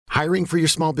Hiring for your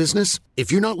small business?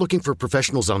 If you're not looking for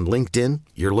professionals on LinkedIn,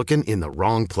 you're looking in the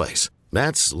wrong place.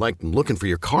 That's like looking for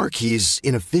your car keys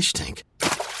in a fish tank.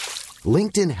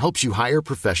 LinkedIn helps you hire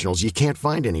professionals you can't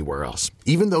find anywhere else,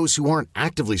 even those who aren't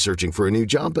actively searching for a new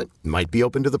job but might be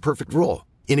open to the perfect role.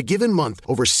 In a given month,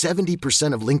 over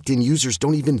 70% of LinkedIn users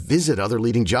don't even visit other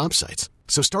leading job sites.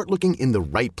 So start looking in the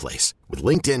right place. With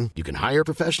LinkedIn, you can hire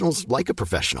professionals like a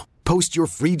professional. Post your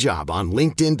free job on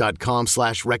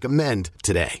linkedin.com/recommend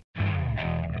today.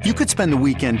 You could spend the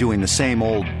weekend doing the same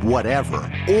old whatever,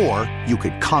 or you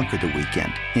could conquer the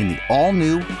weekend in the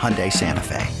all-new Hyundai Santa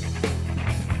Fe.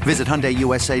 Visit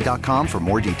HyundaiUSA.com for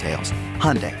more details.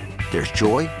 Hyundai, there's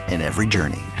joy in every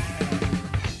journey.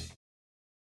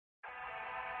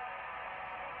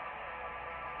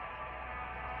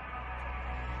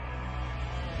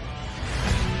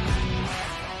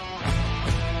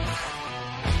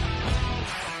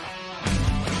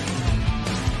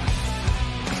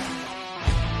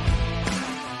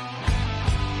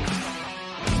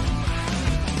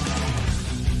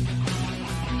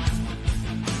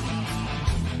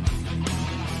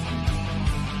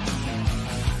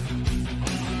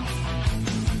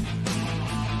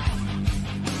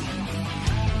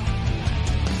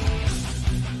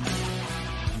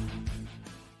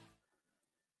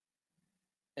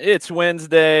 It's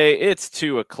Wednesday. It's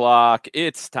 2:00.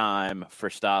 It's time for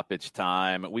stoppage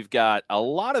time. We've got a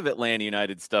lot of Atlanta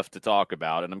United stuff to talk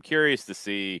about, and I'm curious to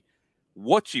see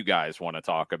what you guys want to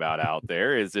talk about out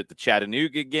there. Is it the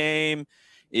Chattanooga game?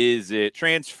 Is it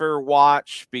transfer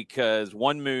watch? Because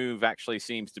one move actually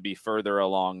seems to be further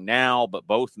along now, but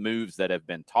both moves that have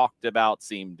been talked about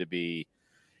seem to be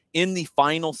in the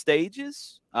final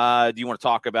stages. Do you want to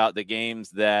talk about the games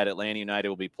that Atlanta United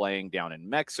will be playing down in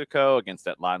Mexico against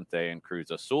Atlante and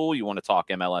Cruz Azul? You want to talk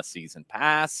MLS season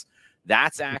pass?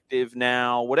 That's active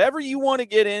now. Whatever you want to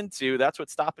get into, that's what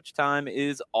stoppage time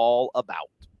is all about.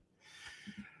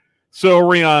 So are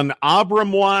we on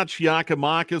Abram watch,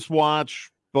 Giakoumakis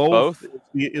watch? Both?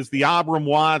 Is the Abram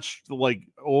watch like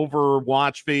over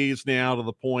watch phase now to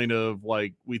the point of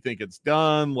like we think it's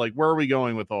done? Like where are we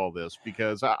going with all this?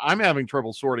 Because I'm having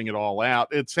trouble sorting it all out.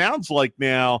 It sounds like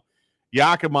now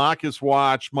Giakoumakis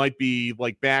watch might be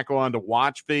like back on to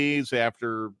watch phase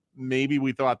after maybe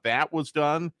we thought that was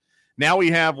done. Now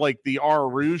we have like the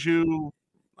Araujo.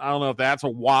 I don't know if that's a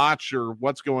watch or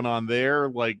what's going on there.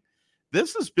 Like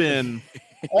this has been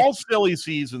all silly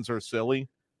seasons are silly.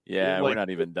 Yeah, like, we're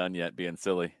not even done yet being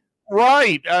silly.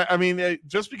 Right. I mean,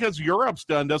 just because Europe's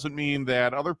done doesn't mean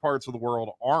that other parts of the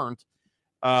world aren't.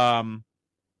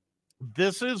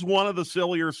 This is one of the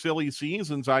silly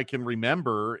seasons I can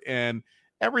remember, and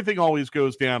everything always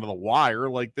goes down to the wire.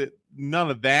 Like that,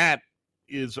 none of that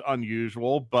is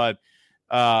unusual, but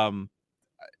the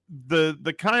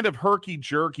kind of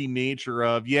herky-jerky nature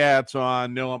of, yeah, it's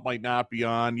on, no, it might not be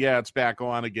on, yeah, it's back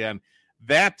on again,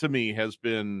 that to me has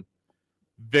been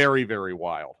very, very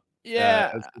wild.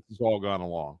 Yeah. As this has all gone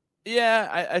along.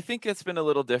 Yeah, I think it's been a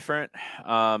little different.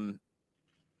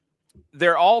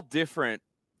 They're all different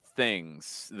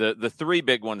things. The three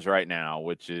big ones right now,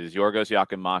 which is Yorgos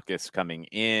Giakoumakis coming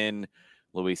in,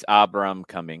 Luis Abram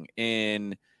coming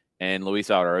in, and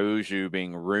Luis Araujo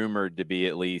being rumored to be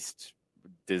at least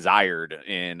desired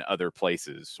in other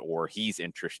places, or he's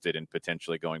interested in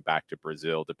potentially going back to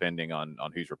Brazil, depending on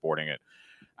who's reporting it.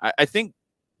 I think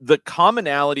the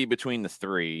commonality between the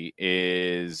three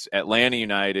is Atlanta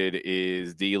United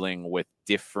is dealing with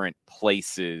different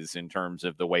places in terms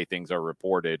of the way things are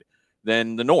reported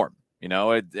than the norm. You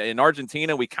know, in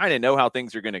Argentina, we kind of know how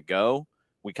things are going to go.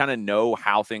 We kind of know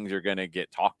how things are going to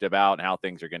get talked about and how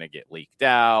things are going to get leaked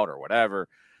out or whatever.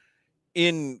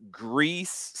 In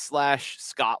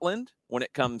Greece/Scotland, when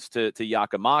it comes to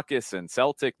Giakoumakis and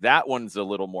Celtic, that one's a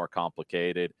little more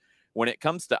complicated. When it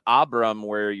comes to Abram,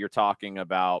 where you're talking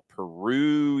about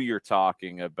Peru, you're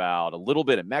talking about a little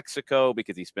bit of Mexico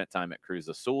because he spent time at Cruz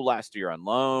Azul last year on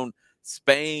loan,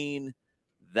 Spain,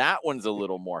 that one's a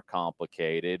little more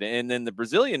complicated. And then the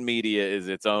Brazilian media is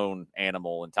its own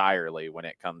animal entirely when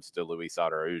it comes to Luis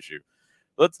Araujo.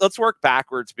 Let's work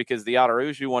backwards because the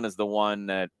Araujo one is the one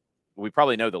that we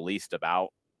probably know the least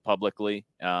about publicly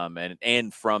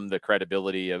and from the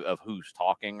credibility of who's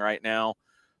talking right now.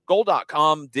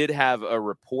 Goal.com did have a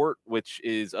report, which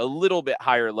is a little bit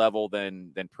higher level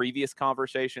than previous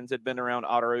conversations had been around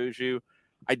Araujo.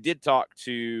 I did talk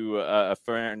to a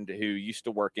friend who used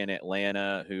to work in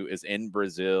Atlanta, who is in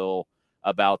Brazil,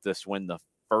 about this when the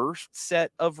first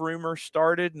set of rumors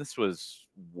started. And this was,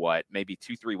 maybe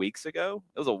 2-3 weeks ago?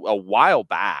 It was a while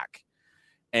back.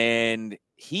 And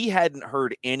he hadn't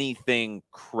heard anything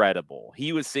credible.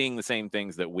 He was seeing the same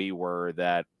things that we were,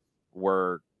 that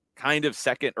were kind of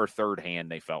second or third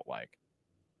hand, they felt like.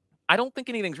 I don't think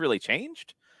anything's really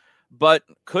changed, but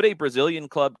could a Brazilian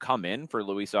club come in for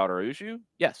Luis Araújo?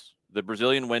 Yes. The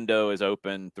Brazilian window is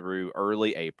open through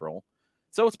early April,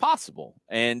 so it's possible.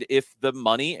 And if the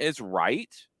money is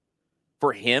right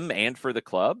for him and for the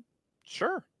club,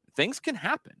 sure, things can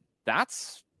happen.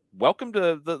 That's welcome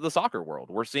to the soccer world.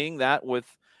 We're seeing that with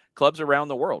clubs around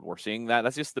the world. We're seeing that.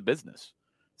 That's just the business.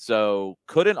 So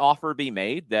could an offer be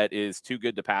made that is too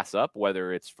good to pass up,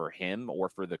 whether it's for him or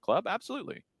for the club?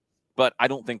 Absolutely. But I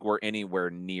don't think we're anywhere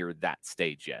near that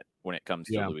stage yet when it comes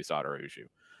to Luis Araújo.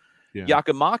 Yeah.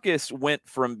 Giakoumakis went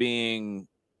from being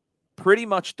pretty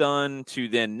much done to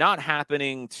then not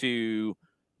happening to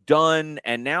done,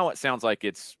 and now it sounds like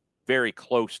it's very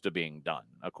close to being done,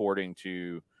 according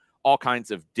to all kinds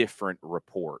of different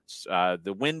reports.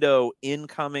 The window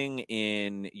incoming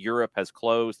in Europe has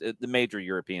closed. The major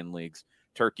European leagues,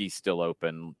 Turkey's still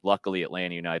open. Luckily,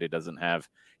 Atlanta United doesn't have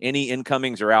any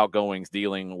incomings or outgoings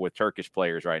dealing with Turkish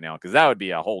players right now, because that would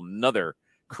be a whole nother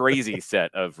crazy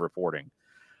set of reporting.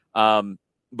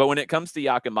 But when it comes to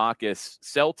Giakoumakis,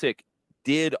 Celtic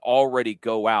did already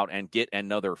go out and get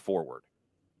another forward.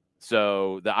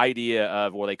 So the idea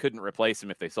of, well, they couldn't replace him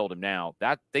if they sold him now,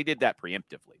 that they did that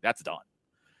preemptively. That's done.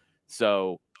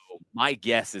 So my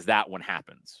guess is that one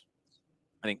happens.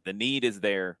 I think the need is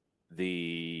there.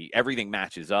 Everything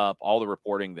matches up. All the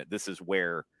reporting that this is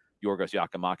where Yorgos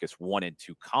Giakoumakis wanted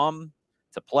to come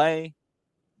to play.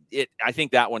 I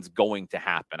think that one's going to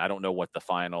happen. I don't know what the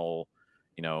final,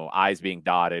 I's being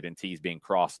dotted and T's being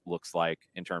crossed looks like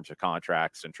in terms of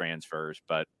contracts and transfers,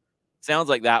 but it sounds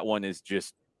like that one is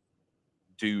just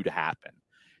due to happen.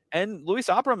 And Luis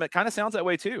Abram, it kind of sounds that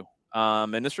way too.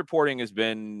 And this reporting has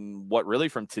been really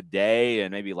from today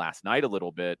and maybe last night a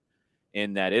little bit,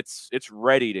 in that it's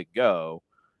ready to go.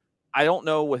 I don't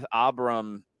know with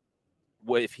Abram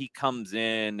if he comes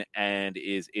in and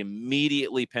is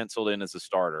immediately penciled in as a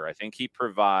starter. I think he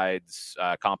provides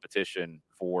competition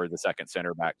for the second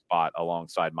center back spot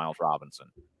alongside Miles Robinson.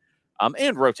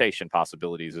 And rotation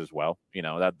possibilities as well.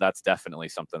 That's definitely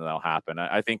something that'll happen.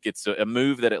 I think it's a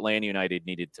move that Atlanta United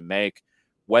needed to make,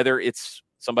 whether it's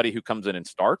somebody who comes in and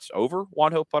starts over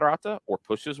Juanjo Purata or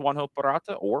pushes Juanjo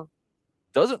Purata, or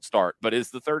doesn't start but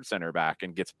is the third center back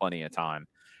and gets plenty of time.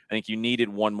 I think you needed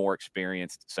one more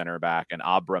experienced center back, and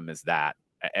Abram is that.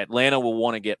 Atlanta will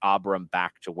want to get Abram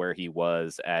back to where he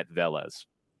was at Vélez,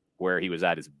 where he was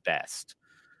at his best.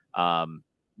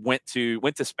 Went to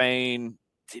Spain,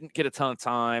 didn't get a ton of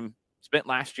time, spent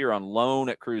last year on loan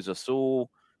at Cruz Azul,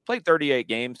 played 38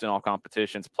 games in all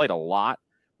competitions, played a lot,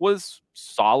 was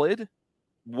solid,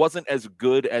 wasn't as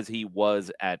good as he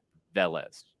was at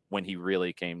Vélez when he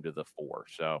really came to the fore.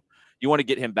 So you want to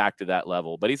get him back to that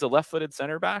level, but he's a left-footed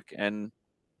center back, and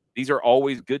these are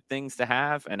always good things to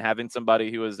have, and having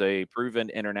somebody who is a proven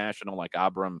international like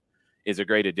Abram is a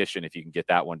great addition if you can get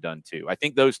that one done too. I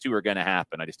think those two are going to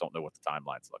happen. I just don't know what the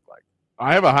timelines look like.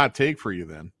 I have a hot take for you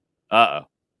then. Uh-oh.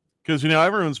 Because,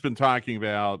 everyone's been talking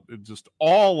about just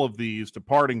all of these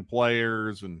departing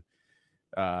players and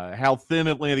how thin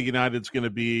Atlanta United's going to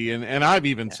be. And I've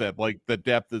even said, the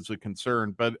depth is a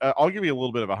concern. But I'll give you a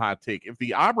little bit of a hot take. If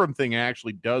the Abram thing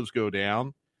actually does go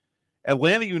down,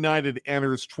 Atlanta United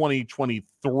enters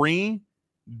 2023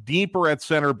 deeper at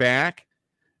center back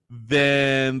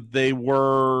than they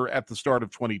were at the start of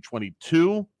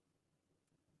 2022,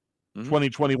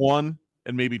 2021,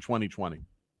 and maybe 2020.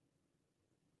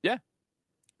 Yeah.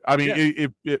 I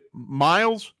mean, if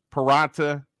Miles,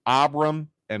 Purata, Abram,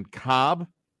 and Cobb,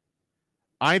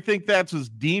 I think that's as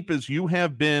deep as you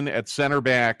have been at center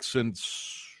back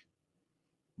since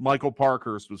Michael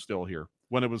Parkhurst was still here,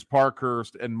 when it was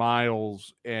Parkhurst and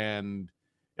Miles and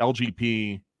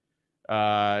LGP,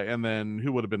 and then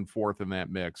who would have been fourth in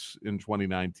that mix in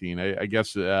 2019? I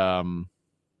guess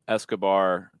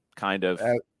Escobar, kind of.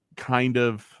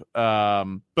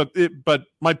 But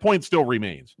my point still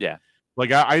remains. Yeah.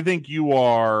 I think you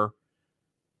are,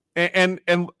 and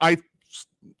I,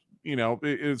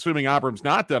 assuming Abram's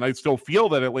not done, I still feel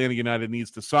that Atlanta United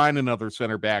needs to sign another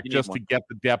center back just to get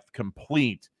the depth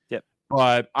complete. Yep.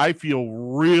 But I feel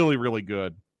really, really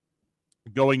good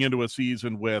going into a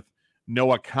season with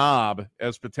Noah Cobb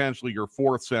as potentially your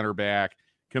fourth center back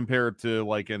compared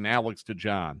to an Alex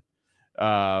Tejan,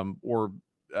 or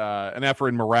an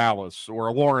Efrain Morales or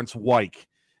a Lawrence Wyke.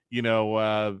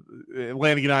 Atlanta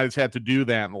United's had to do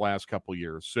that in the last couple of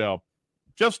years. So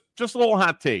just a little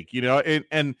hot take,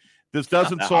 and this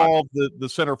doesn't solve the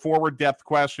center forward depth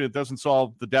question. It doesn't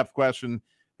solve the depth question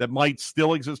that might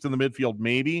still exist in the midfield,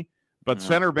 maybe, But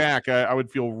center back, I would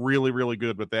feel really, really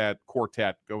good with that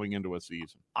quartet going into a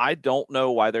season. I don't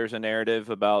know why there's a narrative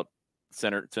about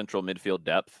central midfield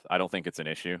depth. I don't think it's an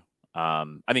issue. I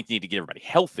think you need to get everybody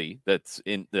healthy that's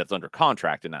under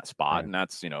contract in that spot, right. And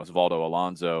that's Osvaldo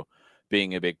Alonso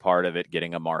being a big part of it,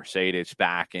 getting a Mercedes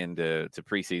back into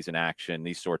preseason action,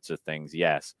 these sorts of things.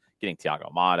 Yes, getting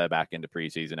Thiago Mata back into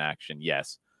preseason action.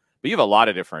 Yes. But you have a lot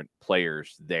of different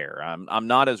players there. I'm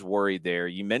not as worried there.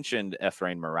 You mentioned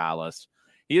Efrain Morales.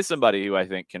 He is somebody who I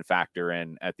think can factor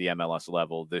in at the MLS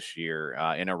level this year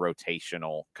in a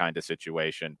rotational kind of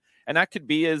situation. And that could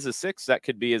be as a 6, that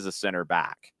could be as a center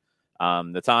back.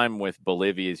 The time with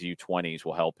Bolivia's U20s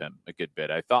will help him a good bit.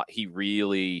 I thought he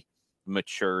really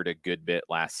matured a good bit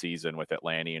last season with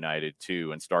Atlanta United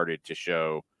too, and started to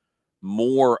show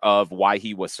more of why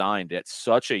he was signed at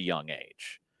such a young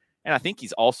age. And I think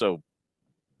he's also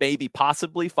maybe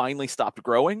possibly finally stopped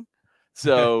growing.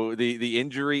 So the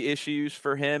injury issues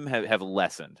for him have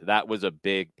lessened. That was a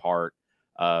big part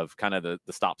of kind of the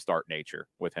stop-start nature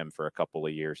with him for a couple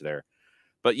of years there.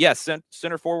 But yes,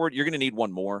 center forward, you're going to need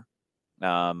one more.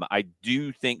 I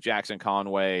do think Jackson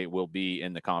Conway will be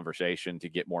in the conversation to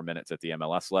get more minutes at the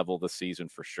MLS level this season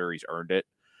for sure. He's earned it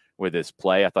with his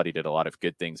play. I thought he did a lot of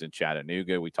good things in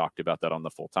Chattanooga. We talked about that on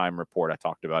the full-time report. I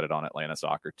talked about it on Atlanta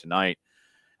Soccer Tonight.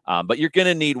 But you're going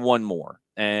to need one more,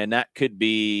 and that could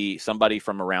be somebody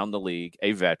from around the league,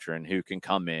 a veteran who can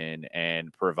come in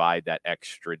and provide that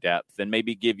extra depth and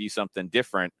maybe give you something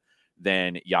different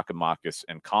than Giakoumakis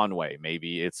and Conway.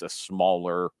 Maybe it's a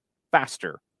smaller,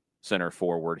 faster center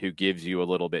forward who gives you a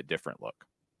little bit different look.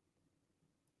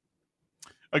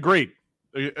 Agreed.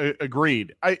 We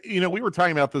were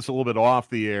talking about this a little bit off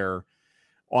the air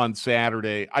on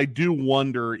Saturday. I do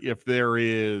wonder if there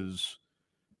is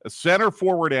a center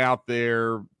forward out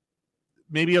there,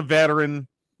 maybe a veteran,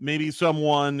 maybe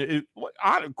someone,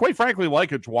 quite frankly,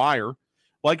 like a Dwyer,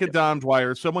 like a Dom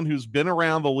Dwyer, someone who's been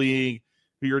around the league,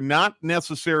 who you're not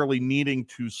necessarily needing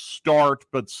to start,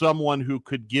 but someone who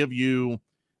could give you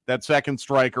that second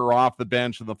striker off the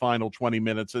bench in the final 20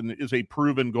 minutes and is a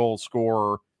proven goal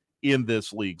scorer in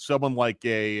this league. Someone like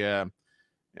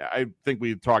I think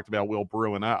we talked about Will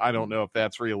Bruin. I don't know if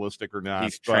that's realistic or not.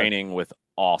 He's training with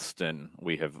Austin,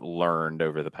 we have learned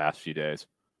over the past few days.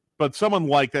 But someone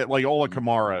like that, like Ola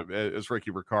Kamara, as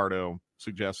Ricky Ricardo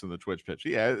suggests in the Twitch pitch.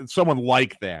 Yeah, someone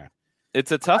like that.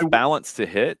 It's a tough balance to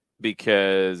hit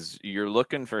because you're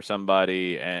looking for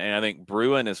somebody, and I think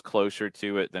Bruin is closer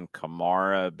to it than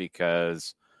Kamara,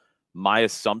 because my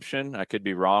assumption, I could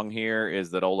be wrong here,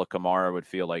 is that Ola Kamara would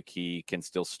feel like he can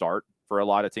still start for a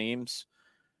lot of teams.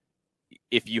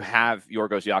 If you have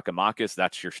Yorgos Giakoumakis,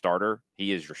 that's your starter.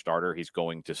 He is your starter. He's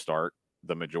going to start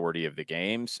the majority of the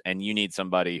games. And you need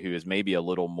somebody who is maybe a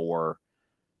little more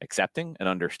accepting and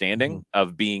understanding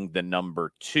of being the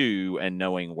number 2 and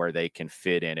knowing where they can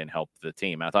fit in and help the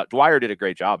team. And I thought Dwyer did a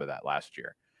great job of that last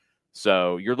year.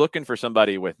 So you're looking for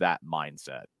somebody with that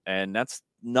mindset. And that's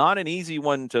not an easy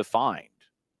one to find.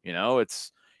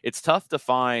 It's tough to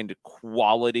find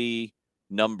quality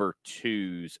number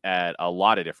 2s at a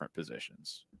lot of different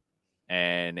positions.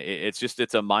 And it's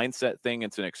a mindset thing.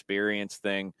 It's an experience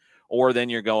thing. Or then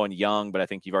you're going young, but I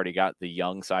think you've already got the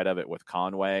young side of it with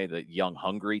Conway, the young,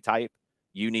 hungry type.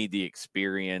 You need the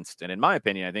experienced. And in my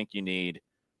opinion, I think you need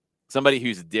somebody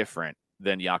who's different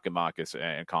than Giakoumakis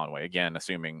and Conway. Again,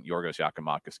 assuming Yorgos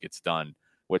Giakoumakis gets done,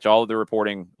 which all of the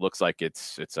reporting looks like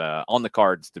it's on the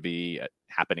cards to be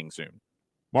happening soon.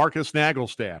 Marcus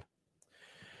Nagelstad.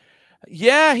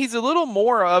 Yeah, he's a little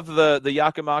more of the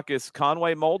Giakoumakis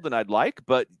Conway mold than I'd like,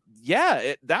 but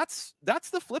yeah, that's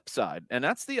the flip side. And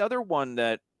that's the other one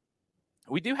that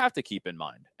we do have to keep in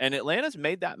mind. And Atlanta's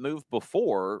made that move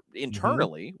before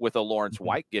internally with a Lawrence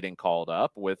White getting called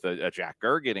up, with a Jack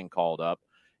Gurr getting called up,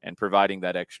 and providing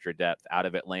that extra depth out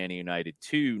of Atlanta United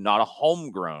too. Not a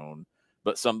homegrown,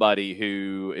 but somebody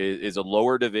who is a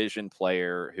lower division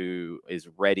player who is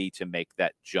ready to make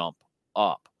that jump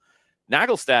up.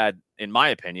 Nagelstad, in my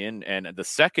opinion, and the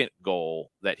second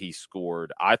goal that he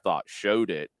scored, I thought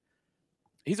showed it.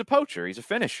 He's a poacher. He's a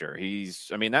finisher.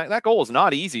 That goal is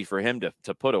not easy for him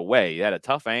to put away. He had a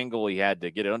tough angle. He had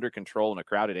to get it under control in a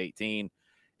crowded 18,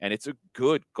 and it's a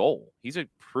good goal. He's a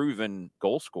proven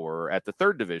goal scorer at the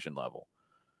third division level.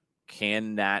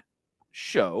 Can that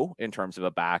show in terms of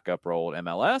a backup role at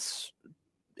MLS?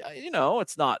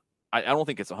 It's not, I don't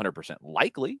think it's 100%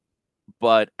 likely,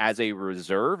 but as a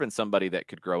reserve and somebody that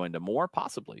could grow into more,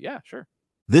 possibly. Yeah, sure.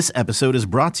 This episode is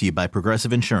brought to you by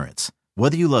Progressive Insurance.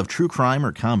 Whether you love true crime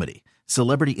or comedy,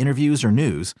 celebrity interviews or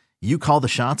news, you call the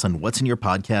shots on what's in your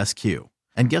podcast queue.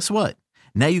 And guess what?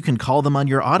 Now you can call them on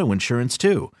your auto insurance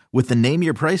too with the Name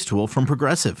Your Price tool from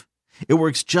Progressive. It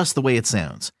works just the way it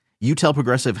sounds. You tell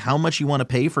Progressive how much you want to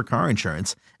pay for car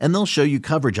insurance, and they'll show you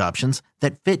coverage options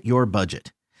that fit your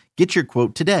budget. Get your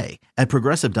quote today at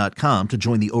Progressive.com to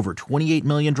join the over 28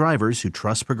 million drivers who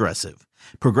trust Progressive.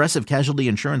 Progressive Casualty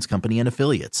Insurance Company and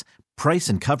Affiliates. Price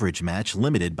and coverage match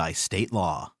limited by state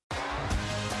law.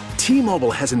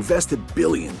 T-Mobile has invested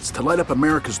billions to light up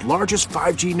America's largest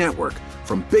 5G network,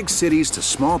 from big cities to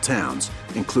small towns,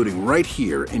 including right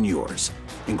here in yours.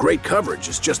 And great coverage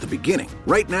is just the beginning.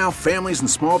 Right now, families and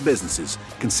small businesses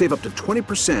can save up to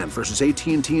 20% versus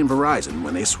AT&T and Verizon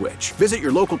when they switch. Visit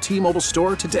your local T-Mobile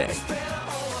store today.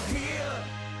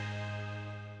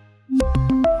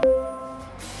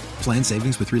 Plan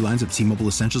savings with 3 lines of T-Mobile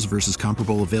Essentials versus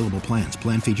comparable available plans.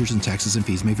 Plan features and taxes and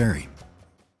fees may vary.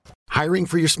 Hiring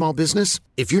for your small business?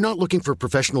 If you're not looking for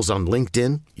professionals on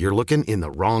LinkedIn, you're looking in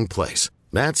the wrong place.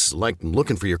 That's like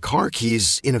looking for your car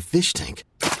keys in a fish tank.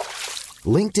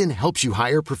 LinkedIn helps you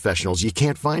hire professionals you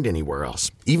can't find anywhere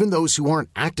else, even those who aren't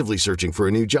actively searching for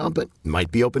a new job but might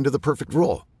be open to the perfect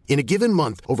role. In a given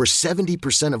month, over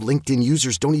 70% of LinkedIn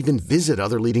users don't even visit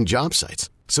other leading job sites.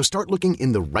 So start looking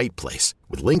in the right place.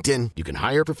 With LinkedIn, you can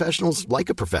hire professionals like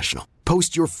a professional.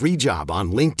 Post your free job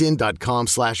on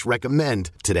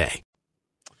linkedin.com/recommend today.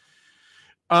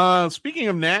 Speaking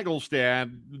of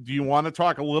Nagelstad, do you want to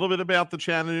talk a little bit about the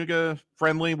Chattanooga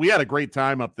friendly? We had a great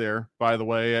time up there, by the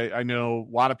way. I know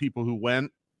a lot of people who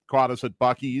went caught us at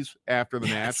Buc-ee's after the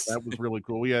match. That was really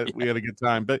cool. We had a good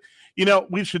time. But,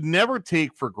 we should never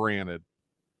take for granted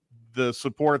the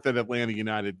support that Atlanta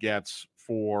United gets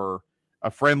for a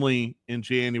friendly in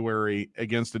January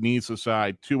against a NISA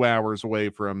side 2 hours away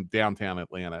from downtown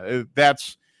Atlanta.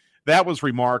 That was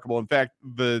remarkable. In fact,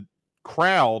 the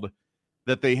crowd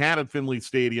that they had at Finley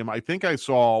Stadium, I think I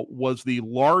saw, was the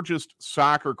largest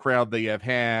soccer crowd they have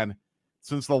had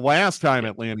since the last time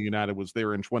Atlanta United was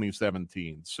there in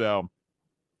 2017. So,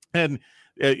 and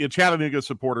Chattanooga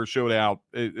supporters showed up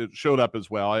as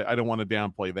well. I don't want to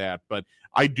downplay that, but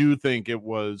I do think it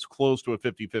was close to a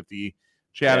 50-50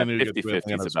 Chattanooga.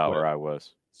 50-50 is about where I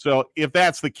was. So if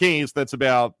that's the case, that's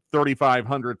about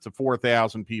 3,500 to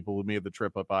 4,000 people who made the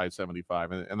trip up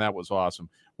I-75, and that was awesome.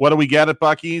 What do we get at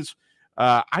Buc-ee's?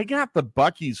 I got the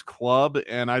Buc-ee's Club,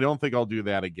 and I don't think I'll do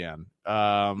that again.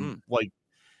 I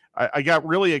got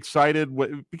really excited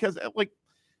because,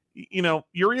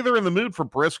 you're either in the mood for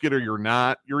brisket or you're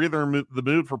not. You're either in the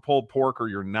mood for pulled pork or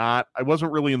you're not. I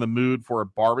wasn't really in the mood for a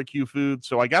barbecue food,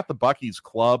 so I got the Buc-ee's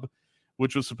Club,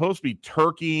 which was supposed to be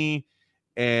turkey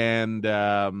and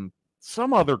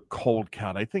some other cold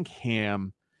cut, I think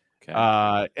ham.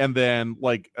 Okay. And then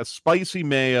like a spicy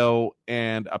mayo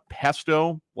and a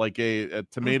pesto, like a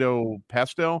tomato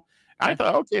pesto. Okay. I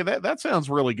thought, okay, that sounds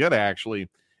really good, actually.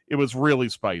 It was really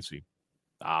spicy.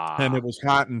 And it was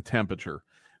hot in temperature.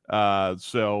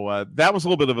 So that was a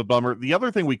little bit of a bummer. The other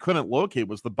thing we couldn't locate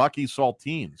was the Buc-ee's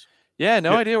saltines. Yeah,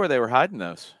 no idea where they were hiding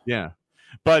those. Yeah.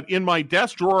 But in my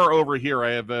desk drawer over here,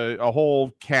 I have a whole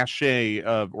cache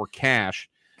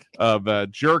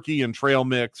of jerky and trail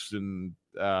mix and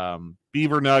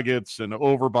beaver nuggets and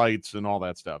overbites and all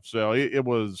that stuff. So it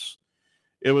was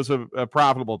a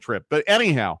profitable trip. But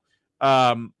anyhow,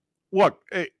 look,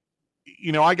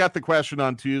 I got the question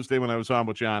on Tuesday when I was on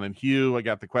with John and Hugh. I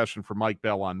got the question from Mike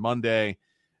Bell on Monday.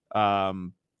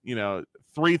 3-3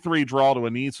 draw to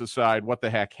a NISA side. What the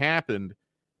heck happened?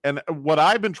 And what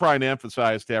I've been trying to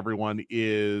emphasize to everyone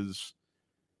is,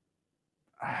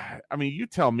 you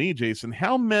tell me, Jason,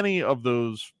 how many of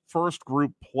those first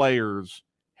group players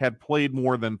had played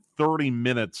more than 30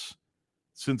 minutes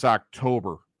since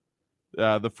October?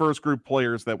 The first group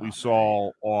players that we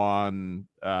saw on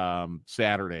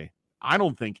Saturday. I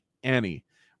don't think any.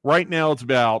 Right now, it's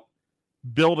about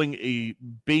building a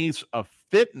base of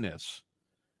fitness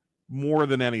more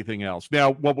than anything else.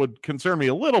 Now, what would concern me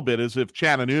a little bit is if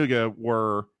Chattanooga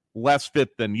were less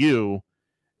fit than you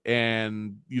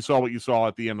and you saw what you saw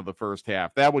at the end of the first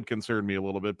half. That would concern me a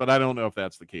little bit, but I don't know if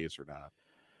that's the case or not.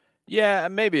 Yeah,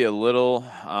 maybe a little.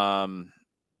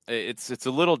 It's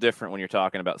a little different when you're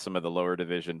talking about some of the lower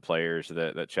division players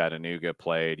that Chattanooga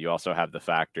played. You also have the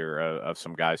factor of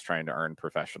some guys trying to earn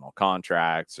professional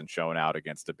contracts and showing out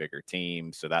against a bigger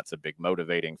team. So that's a big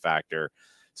motivating factor.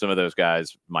 Some of those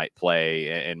guys might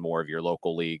play in more of your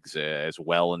local leagues as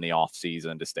well in the off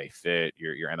season to stay fit.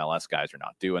 Your MLS guys are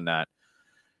not doing that.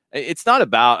 It's not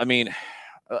about,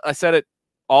 I said it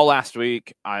all last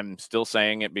week. I'm still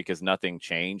saying it because nothing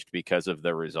changed because of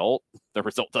the result. The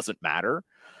result doesn't matter.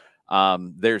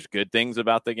 There's good things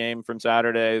about the game from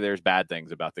Saturday. There's bad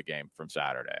things about the game from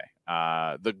Saturday.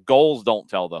 The goals don't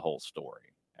tell the whole story.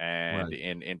 And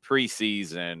in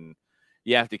preseason,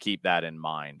 you have to keep that in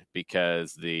mind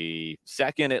because the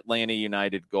second Atlanta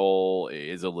United goal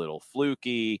is a little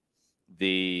fluky.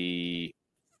 The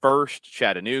first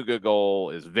Chattanooga goal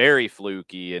is very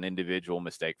fluky, an individual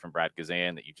mistake from Brad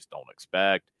Kazan that you just don't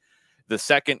expect. The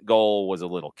second goal was a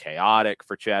little chaotic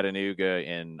for Chattanooga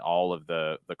in all of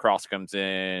the cross comes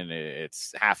in,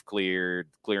 it's half cleared,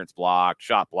 clearance blocked,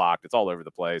 shot blocked. It's all over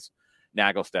the place.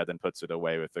 Nagelstad then puts it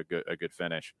away with a good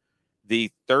finish.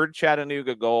 The third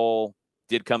Chattanooga goal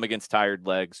did come against tired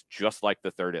legs, just like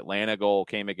the third Atlanta goal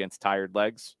came against tired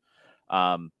legs.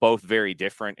 Both very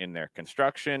different in their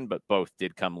construction, but both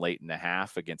did come late in the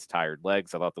half against tired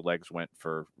legs. I thought the legs went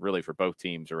for both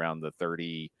teams around the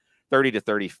 30 to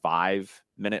 35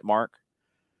 minute mark.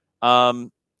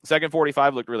 Second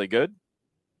 45 looked really good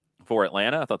for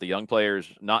Atlanta. I thought the young players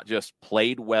not just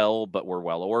played well, but were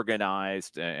well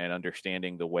organized and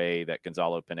understanding the way that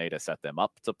Gonzalo Pineda set them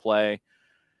up to play.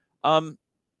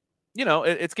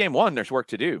 It's game one. There's work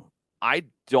to do. I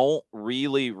don't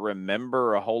really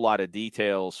remember a whole lot of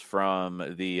details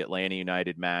from the Atlanta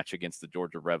United match against the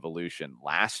Georgia Revolution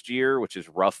last year, which is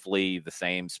roughly the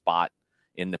same spot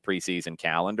in the preseason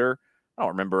calendar. I don't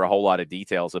remember a whole lot of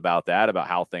details about that, about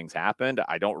how things happened.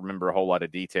 I don't remember a whole lot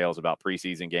of details about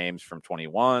preseason games from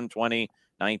 21, 20,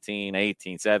 19,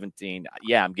 18, 17.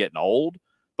 Yeah, I'm getting old,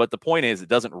 but the point is it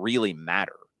doesn't really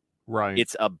matter. Right.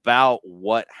 It's about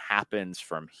what happens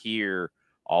from here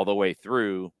all the way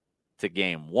through to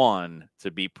game one to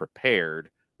be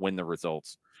prepared when the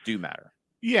results do matter.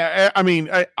 Yeah, I mean,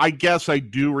 I guess I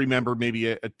do remember maybe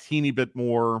a teeny bit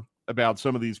more about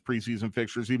some of these preseason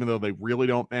fixtures, even though they really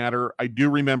don't matter. I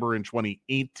do remember in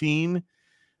 2018,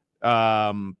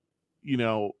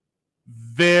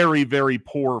 very, very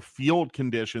poor field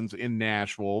conditions in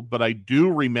Nashville, but I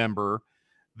do remember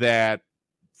that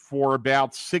for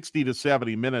about 60 to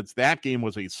 70 minutes, that game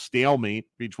was a stalemate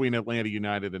between Atlanta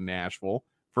United and Nashville.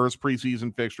 First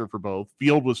preseason fixture for both.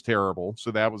 Field was terrible,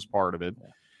 so that was part of it.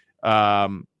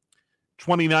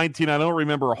 2019, I don't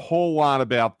remember a whole lot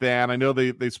about that. I know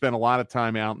they spent a lot of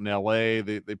time out in LA.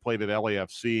 They played at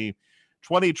LAFC.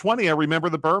 2020, I remember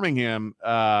the Birmingham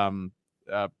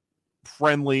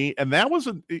friendly, and that was,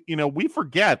 we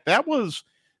forget, that was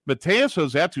Mateus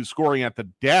Rossetto scoring at the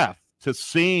death to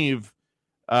save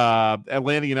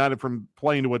Atlanta United from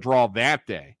playing to a draw that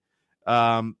day.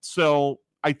 So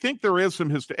I think there is some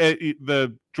history.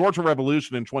 The Georgia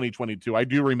Revolution in 2022, I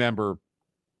do remember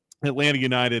Atlanta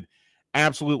United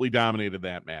absolutely dominated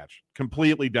that match,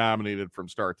 completely dominated from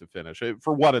start to finish.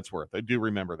 For what it's worth, I do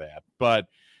remember that. But,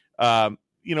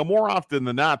 more often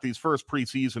than not, these first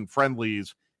preseason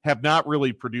friendlies have not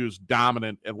really produced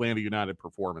dominant Atlanta United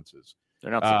performances.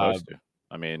 They're not supposed to.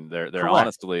 I mean, they're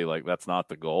honestly, like, that's not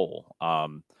the goal.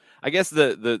 I guess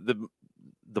the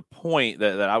point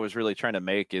that I was really trying to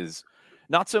make is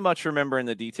not so much remembering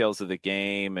the details of the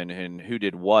game and who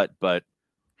did what, but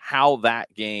how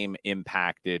that game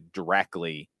impacted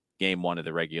directly game one of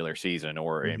the regular season,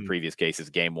 or in previous cases,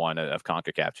 game one of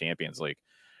CONCACAF Champions League.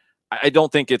 I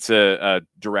don't think it's a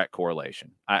direct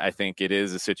correlation. I think it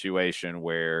is a situation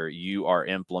where you are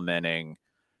implementing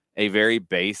a very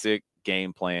basic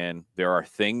game plan. There are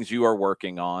things you are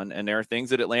working on, and there are things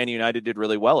that Atlanta United did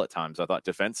really well at times. I thought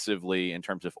defensively, in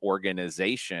terms of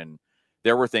organization,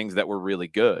 there were things that were really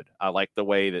good. I liked the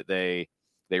way that they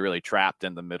really trapped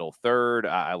in the middle third.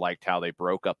 I liked how they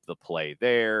broke up the play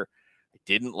there. I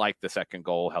didn't like the second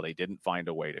goal, how they didn't find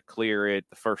a way to clear it.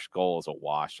 The first goal is a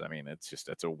wash. I mean,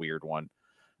 it's a weird one.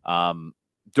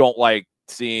 Don't like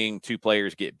seeing two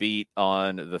players get beat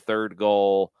on the third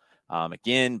goal.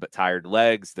 Again, but tired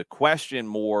legs. The question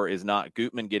more is not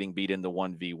Gutman getting beat in the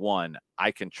 1v1.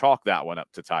 I can chalk that one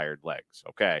up to tired legs.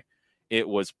 Okay. It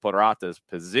was Purata's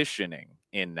positioning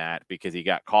in that, because he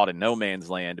got caught in no man's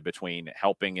land between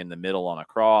helping in the middle on a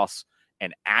cross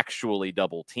and actually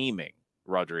double teaming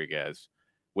Rodriguez,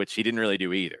 which he didn't really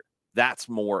do either. That's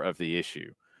more of the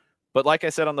issue. But like I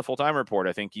said on the full-time report,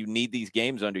 I think you need these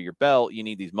games under your belt. You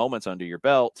need these moments under your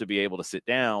belt to be able to sit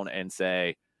down and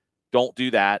say, don't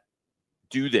do that.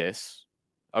 Do this.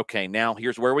 Okay, now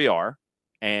here's where we are.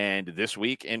 And this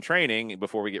week in training,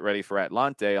 before we get ready for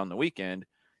Atlante on the weekend,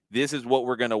 this is what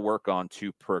we're going to work on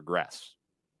to progress,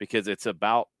 because it's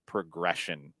about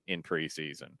progression in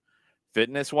preseason,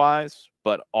 fitness-wise,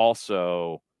 but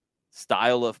also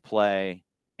style of play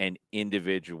and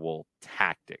individual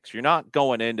tactics. You're not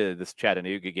going into this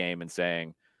Chattanooga game and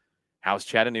saying, how's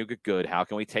Chattanooga good? How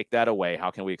can we take that away? How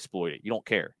can we exploit it? You don't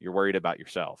care. You're worried about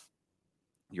yourself.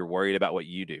 You're worried about what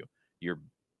you do. You're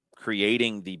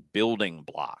creating the building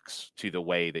blocks to the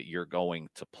way that you're going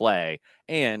to play.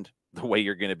 And the way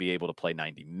you're going to be able to play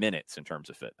 90 minutes in terms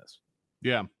of fitness.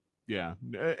 Yeah. Yeah.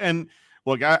 And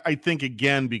look, I think,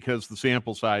 again, because the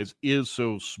sample size is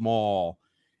so small,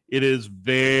 it is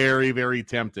very, very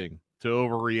tempting to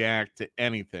overreact to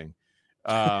anything.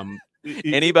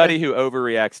 Anybody who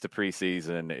overreacts to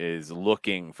preseason is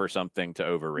looking for something to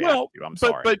overreact to. I'm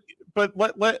sorry. But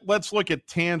let's look at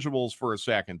tangibles for a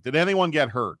second. Did anyone get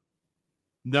hurt?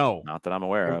 No. Not that I'm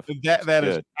aware of.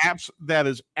 That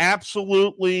is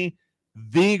absolutely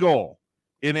the goal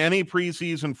in any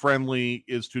preseason friendly,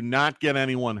 is to not get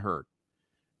anyone hurt.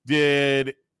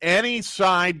 Did any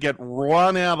side get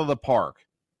run out of the park?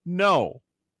 No.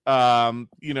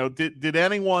 Did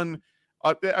anyone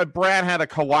Brad had a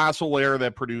colossal error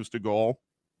that produced a goal,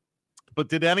 but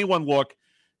did anyone look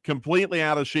completely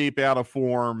out of shape, out of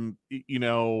form,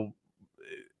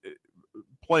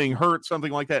 playing hurt,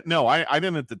 something like that? No, I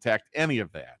didn't detect any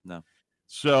of that. No.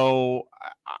 So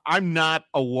I'm not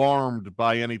alarmed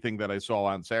by anything that I saw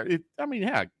on Saturday. I'm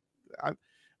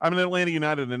an Atlanta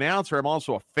United announcer. I'm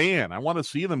also a fan. I want to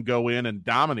see them go in and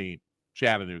dominate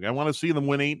Chattanooga. I want to see them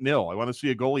win 8-0. I want to see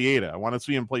a goleada. I want to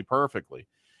see them play perfectly.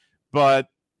 But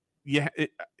you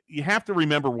have to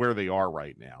remember where they are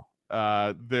right now.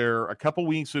 They're a couple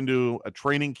weeks into a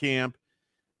training camp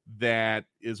that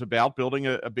is about building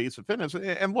a base of fitness.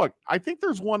 And look, I think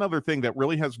there's one other thing that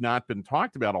really has not been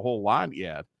talked about a whole lot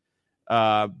yet.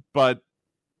 But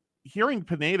hearing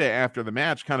Pineda after the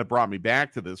match kind of brought me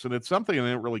back to this, and it's something I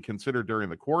didn't really consider during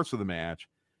the course of the match.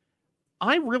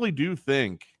 I really do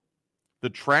think the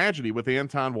tragedy with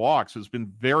Anton Walkes has been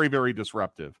very, very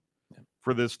disruptive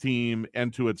for this team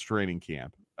and to its training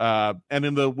camp. And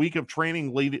in the week of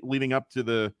training leading up to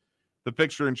the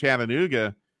fixture in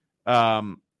Chattanooga,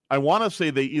 I want to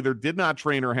say they either did not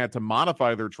train or had to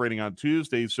modify their training on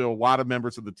Tuesday, so a lot of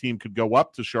members of the team could go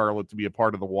up to Charlotte to be a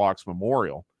part of the Walkes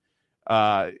Memorial.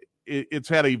 It's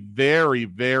had a very,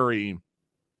 very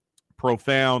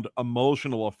profound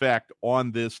emotional effect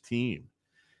on this team.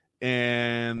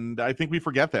 And I think we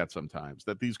forget that sometimes,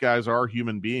 that these guys are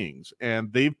human beings,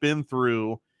 and they've been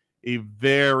through a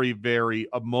very, very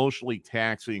emotionally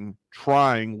taxing,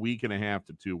 trying week and a half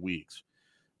to 2 weeks.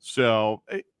 So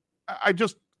I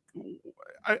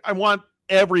want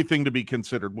everything to be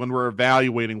considered when we're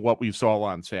evaluating what we saw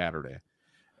on Saturday.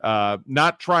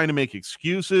 Not trying to make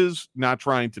excuses, not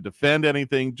trying to defend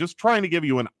anything, just trying to give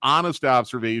you an honest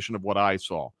observation of what I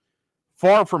saw.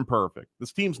 Far from perfect.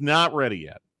 This team's not ready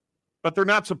yet, but they're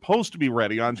not supposed to be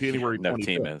ready on January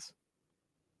 25th.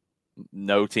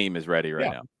 No team is ready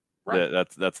right now. Right.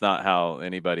 That's not how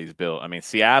anybody's built. I mean,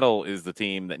 Seattle is the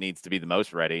team that needs to be the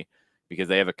most ready because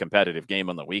they have a competitive game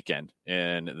on the weekend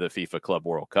in the FIFA Club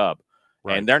World Cup,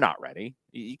 and they're not ready.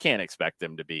 You can't expect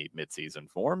them to be midseason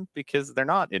form because they're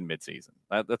not in midseason.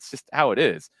 That's just how it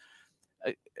is.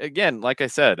 Again, like I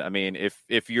said, I mean,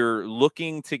 if you're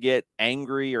looking to get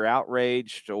angry or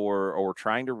outraged or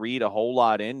trying to read a whole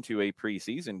lot into a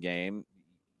preseason game,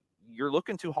 you're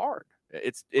looking too hard.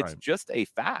 It's just a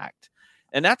fact.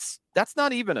 And that's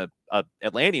not even a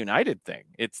Atlanta United thing.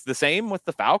 It's the same with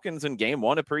the Falcons in game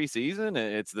 1 of preseason.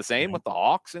 It's the same with the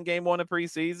Hawks in game 1 of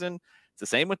preseason. It's the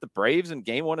same with the Braves in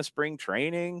game 1 of spring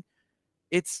training.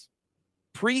 It's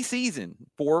preseason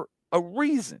for a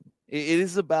reason. It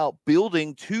is about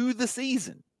building to the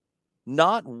season,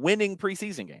 not winning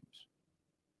preseason games.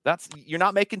 You're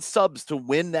not making subs to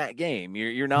win that game.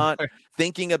 You're not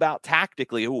thinking about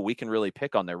tactically, we can really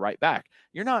pick on their right back.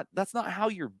 That's not how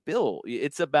you're built.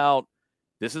 It's about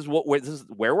this is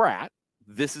where we're at.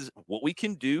 This is what we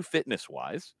can do fitness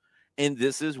wise. And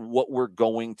this is what we're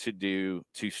going to do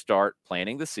to start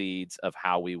planting the seeds of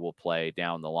how we will play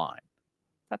down the line.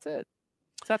 That's it.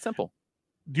 It's that simple.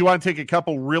 Do you want to take a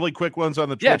couple really quick ones on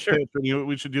the Twitch sure. page?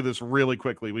 We should do this really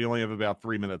quickly. We only have about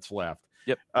 3 minutes left.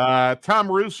 Yep. Tom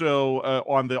Russo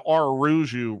on the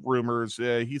Araujo rumors,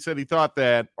 he said he thought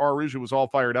that Araujo was all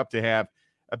fired up to have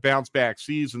a bounce back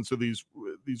season. So these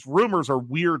rumors are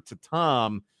weird to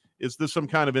Tom. Is this some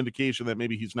kind of indication that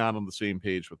maybe he's not on the same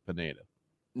page with Pineda?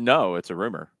 No, it's a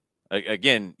rumor.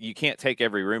 Again, you can't take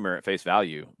every rumor at face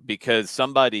value because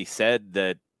somebody said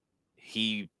that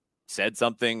he said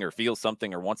something or feels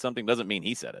something or wants something doesn't mean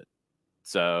he said it.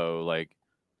 So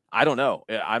I don't know.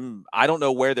 I don't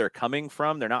know where they're coming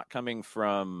from. They're not coming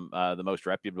from the most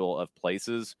reputable of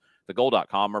places. The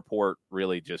Goal.com report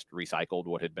really just recycled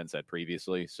what had been said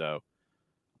previously. So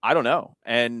I don't know.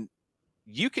 And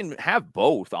you can have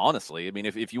both, honestly. I mean,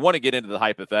 if you want to get into the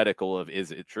hypothetical of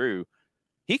is it true,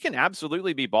 he can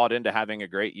absolutely be bought into having a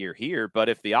great year here. But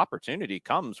if the opportunity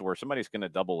comes where somebody's going to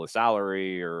double his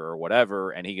salary or whatever,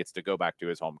 and he gets to go back to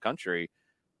his home country,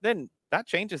 then that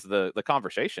changes the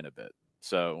conversation a bit.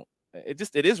 So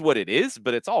it is what it is,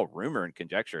 but it's all rumor and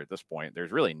conjecture at this point.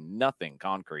 There's really nothing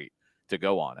concrete to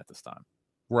go on at this time.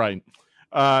 Right.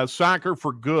 Soccer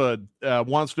for Good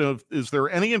wants to know, is there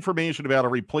any information about a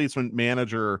replacement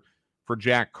manager for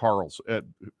Jack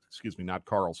Carlson? Excuse me, not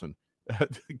Carlson.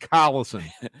 Collison.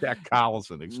 Jack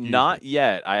Collison. Not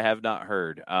yet. I have not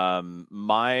heard.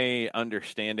 My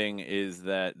understanding is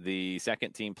that the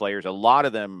second team players, a lot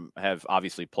of them have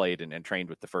obviously played and trained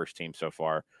with the first team so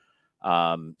far.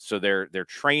 So they're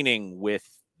training with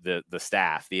the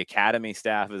staff. The academy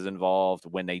staff is involved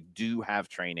when they do have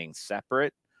training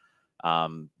separate.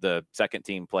 The second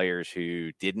team players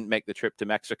who didn't make the trip to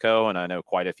Mexico, and I know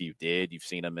quite a few did. You've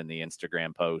seen them in the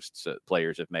Instagram posts that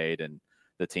players have made and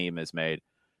the team has made.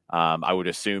 I would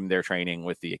assume they're training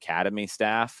with the academy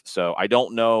staff. So I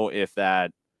don't know if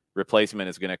that replacement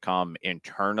is going to come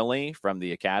internally from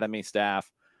the academy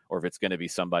staff or if it's going to be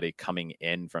somebody coming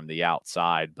in from the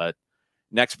outside. But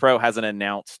Next Pro hasn't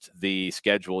announced the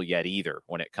schedule yet either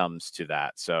when it comes to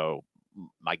that. So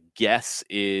my guess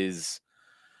is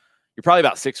you're probably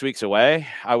about 6 weeks away.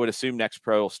 I would assume Next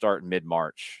Pro will start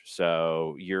mid-March.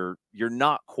 So you're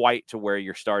not quite to where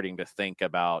you're starting to think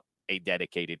about a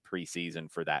dedicated preseason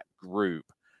for that group,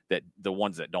 that the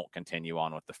ones that don't continue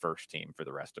on with the first team for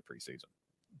the rest of preseason.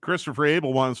 Christopher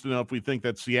Abel wants to know if we think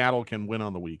that Seattle can win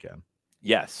on the weekend.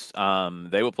 Yes.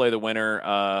 They will play the winner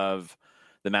of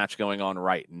the match going on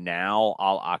right now,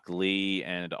 Al Ahly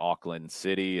and Auckland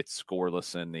City. It's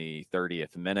scoreless in the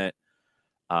 30th minute.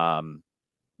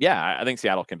 Yeah, I think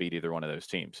Seattle can beat either one of those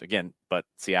teams again, but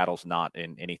Seattle's not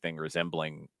in anything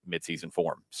resembling midseason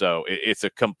form. So it's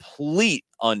a complete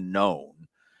unknown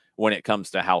when it comes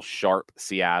to how sharp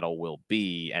Seattle will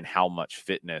be and how much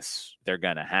fitness they're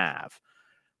going to have.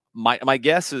 My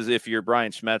guess is if you're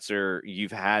Brian Schmetzer,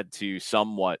 you've had to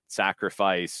somewhat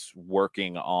sacrifice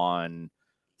working on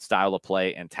style of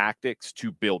play and tactics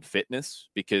to build fitness,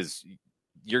 because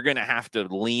you're going to have to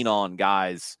lean on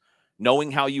guys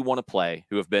knowing how you want to play,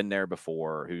 who have been there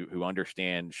before, who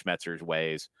understand Schmetzer's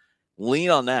ways. Lean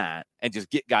on that and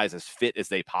just get guys as fit as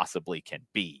they possibly can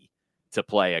be to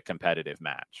play a competitive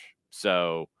match.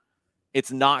 So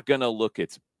it's not going to look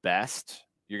its best.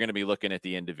 You're going to be looking at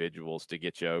the individuals to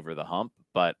get you over the hump,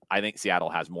 but I think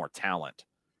Seattle has more talent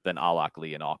than Al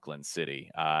Ahly and Auckland City.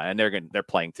 And they're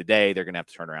playing today. They're going to have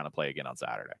to turn around and play again on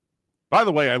Saturday. By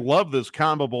the way, I love this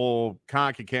CONMEBOL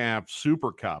CONCACAF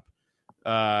Super Cup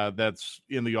that's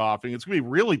in the offing. It's going to be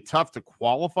really tough to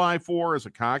qualify for as a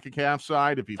CONCACAF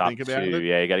side if you think about it.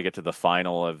 Yeah, you got to get to the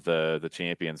final of the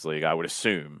Champions League, I would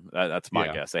assume. That's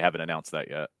my guess. They haven't announced that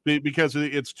yet. Because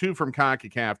it's 2 from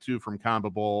CONCACAF, 2 from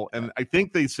CONMEBOL. And I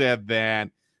think they said that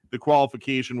the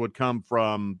qualification would come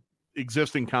from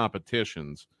existing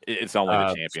competitions. It's only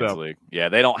the Champions League. Yeah,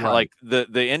 they don't have like the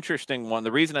interesting one.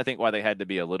 The reason I think why they had to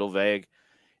be a little vague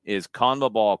is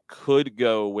CONMEBOL could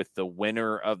go with the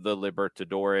winner of the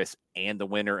Libertadores and the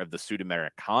winner of the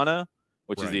Sudamericana,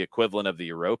 which is the equivalent of the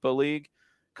Europa League.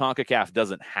 CONCACAF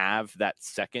doesn't have that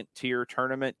second tier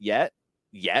tournament yet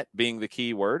being the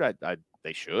key word.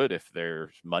 They should, if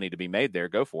there's money to be made there,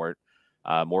 go for it.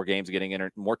 More teams getting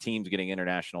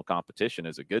international competition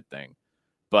is a good thing.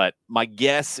 But my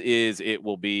guess is it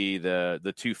will be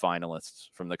the 2 finalists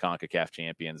from the CONCACAF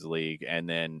Champions League, and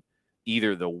then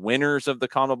either the winners of the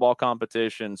CONMEBOL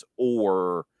competitions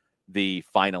or the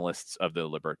finalists of the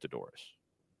Libertadores.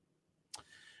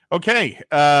 Okay,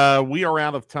 we are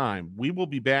out of time. We will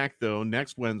be back, though,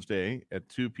 next Wednesday at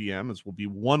 2 p.m. as we'll be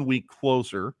 1 week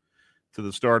closer to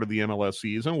the start of the MLS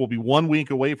season. We'll be 1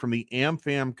 week away from the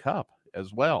AmFam Cup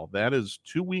as well. That is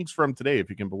 2 weeks from today, if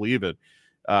you can believe it.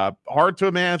 Hard to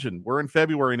imagine. We're in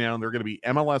February now, and there are going to be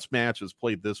MLS matches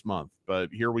played this month, but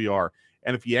here we are.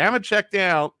 And if you haven't checked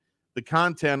out the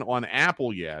content on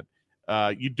Apple yet,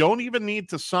 you don't even need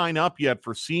to sign up yet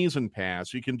for Season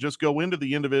Pass. You can just go into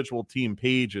the individual team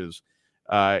pages,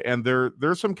 and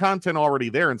there's some content already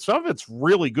there, and some of it's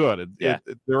really good.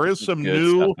 There is some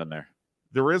new stuff in there.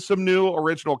 There is some new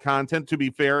original content. To be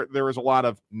fair, there is a lot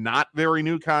of not very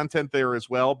new content there as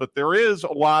well, but there is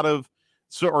a lot of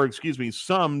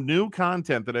some new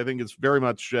content that I think is very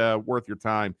much worth your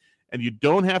time. And you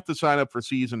don't have to sign up for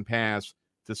Season Pass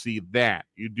to see that.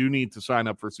 You do need to sign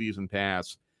up for Season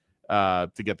Pass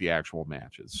to get the actual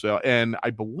matches. So, and I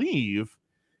believe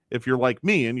if you're like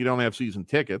me and you don't have season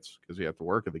tickets because you have to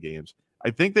work at the games,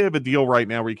 I think they have a deal right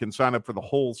now where you can sign up for the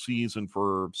whole season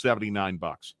for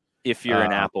 $79. If you're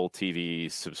an Apple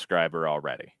TV subscriber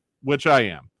already. Which I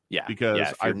am. Yeah. Because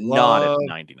if you're not at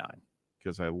 99.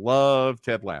 Because I love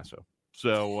Ted Lasso.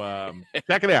 So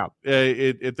check it out.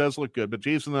 It does look good. But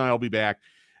Jason and I will be back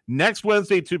next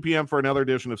Wednesday, 2 p.m. for another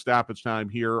edition of Stoppage Time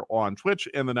here on Twitch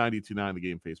and the 92.9 The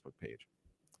Game Facebook page.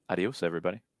 Adios,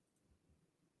 everybody.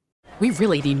 We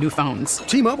really need new phones.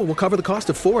 T-Mobile will cover the cost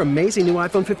of 4 amazing new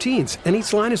iPhone 15s, and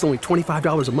each line is only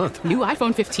 $25 a month. New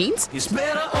iPhone 15s? It's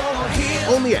better over here.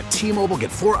 Only at T-Mobile,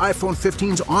 get 4 iPhone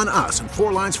 15s on us and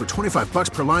 4 lines for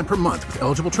 $25 per line per month with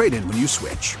eligible trade-in when you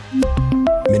switch.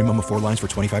 Minimum of 4 lines for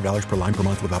 $25 per line per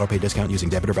month with autopay discount using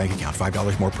debit or bank account.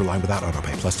 $5 more per line without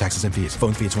autopay, plus taxes and fees.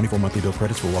 Phone fee at 24 monthly bill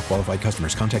credits for well-qualified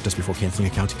customers. Contact us before canceling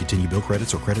account to continue bill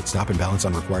credits or credit stop and balance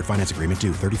on required finance agreement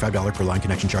due. $35 per line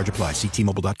connection charge applies. See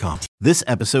T-Mobile.com. This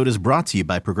episode is brought to you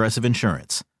by Progressive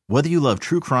Insurance. Whether you love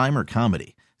true crime or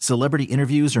comedy, celebrity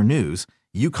interviews or news,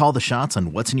 you call the shots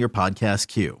on what's in your podcast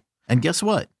queue. And guess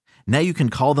what? Now you can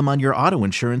call them on your auto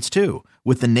insurance too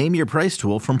with the Name Your Price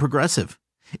tool from Progressive.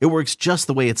 It works just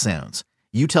the way it sounds.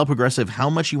 You tell Progressive how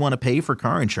much you want to pay for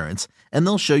car insurance, and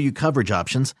they'll show you coverage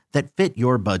options that fit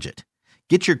your budget.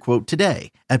 Get your quote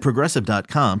today at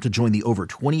Progressive.com to join the over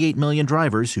 28 million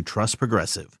drivers who trust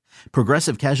Progressive.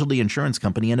 Progressive Casualty Insurance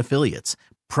Company and Affiliates.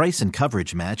 Price and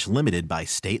coverage match limited by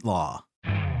state law.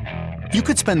 You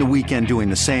could spend the weekend doing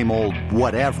the same old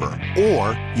whatever,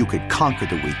 or you could conquer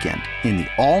the weekend in the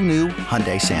all-new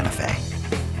Hyundai Santa Fe.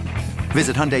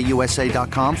 Visit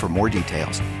HyundaiUSA.com for more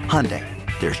details. Hyundai,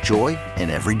 there's joy in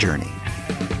every journey.